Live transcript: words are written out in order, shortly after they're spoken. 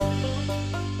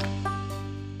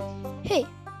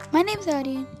My name is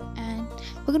Ari, and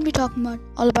we're gonna be talking about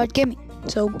all about gaming.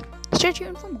 So stay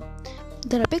tuned for more.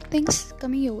 There are big things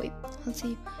coming your way. I'll see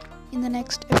you in the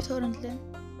next episode. Until then,